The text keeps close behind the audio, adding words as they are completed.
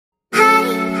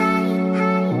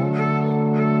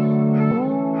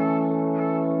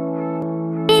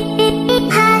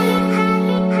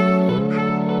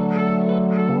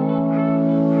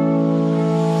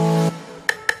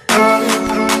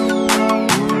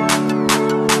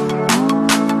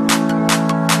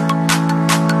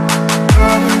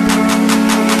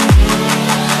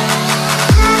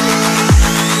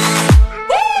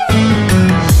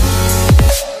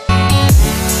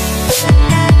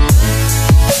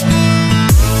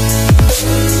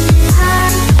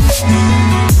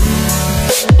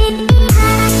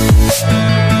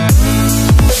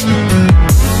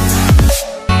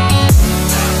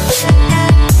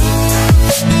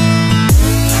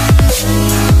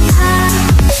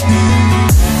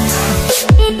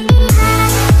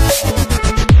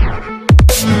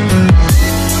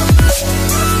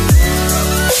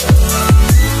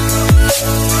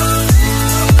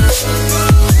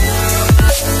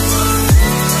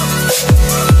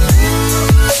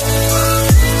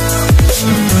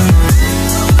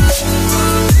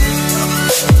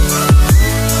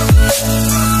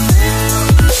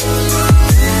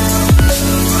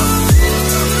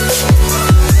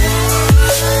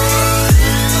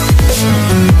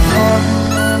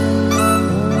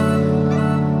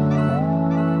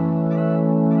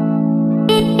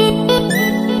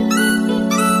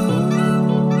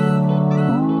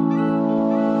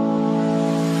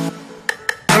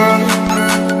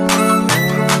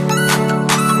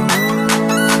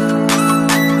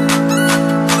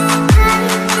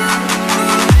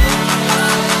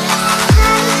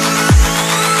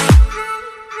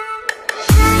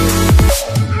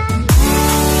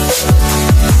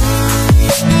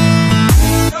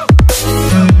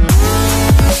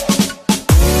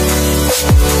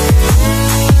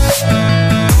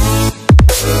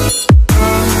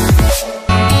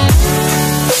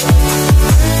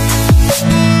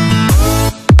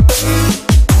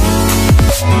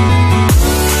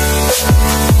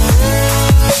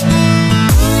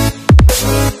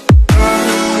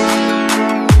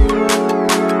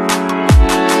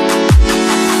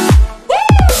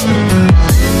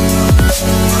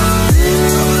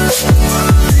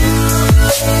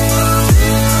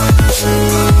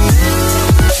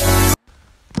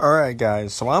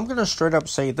guys, so I'm going to straight up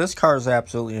say this car is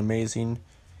absolutely amazing.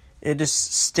 It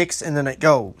just sticks and then it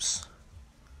goes.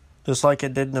 Just like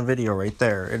it did in the video right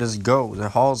there. It just goes. It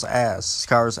hauls ass. This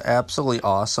car is absolutely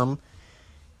awesome.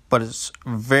 But it's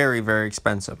very, very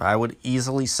expensive. I would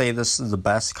easily say this is the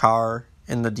best car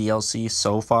in the DLC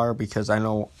so far, because I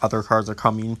know other cars are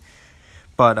coming.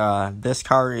 But this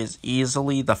car is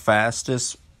easily the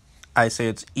fastest. I say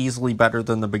it's easily better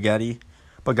than the Bugatti.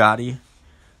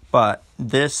 But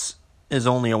this is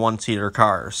only a one-seater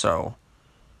car, so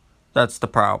that's the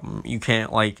problem. You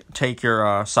can't, like, take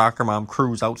your soccer mom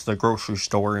cruise out to the grocery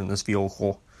store in this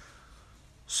vehicle.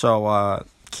 So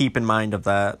keep in mind of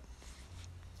that.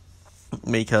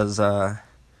 Because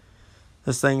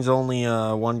this thing's only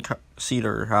a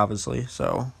one-seater, obviously.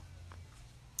 So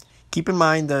keep in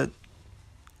mind that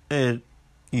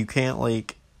you can't,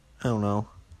 like, I don't know.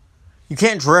 You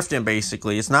can't drift in,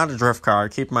 basically. It's not a drift car.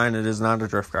 Keep in mind it is not a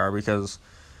drift car, because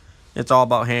it's all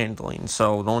about handling.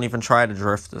 So don't even try to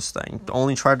drift this thing.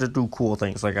 Only try to do cool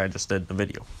things like I just did in the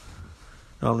video.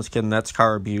 No, I'm just kidding. That's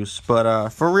car abuse. But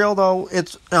for real, though,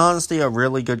 it's honestly a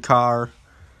really good car.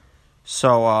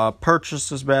 So purchase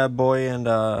this bad boy, and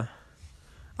I'll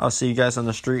see you guys on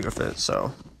the street with it.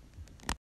 So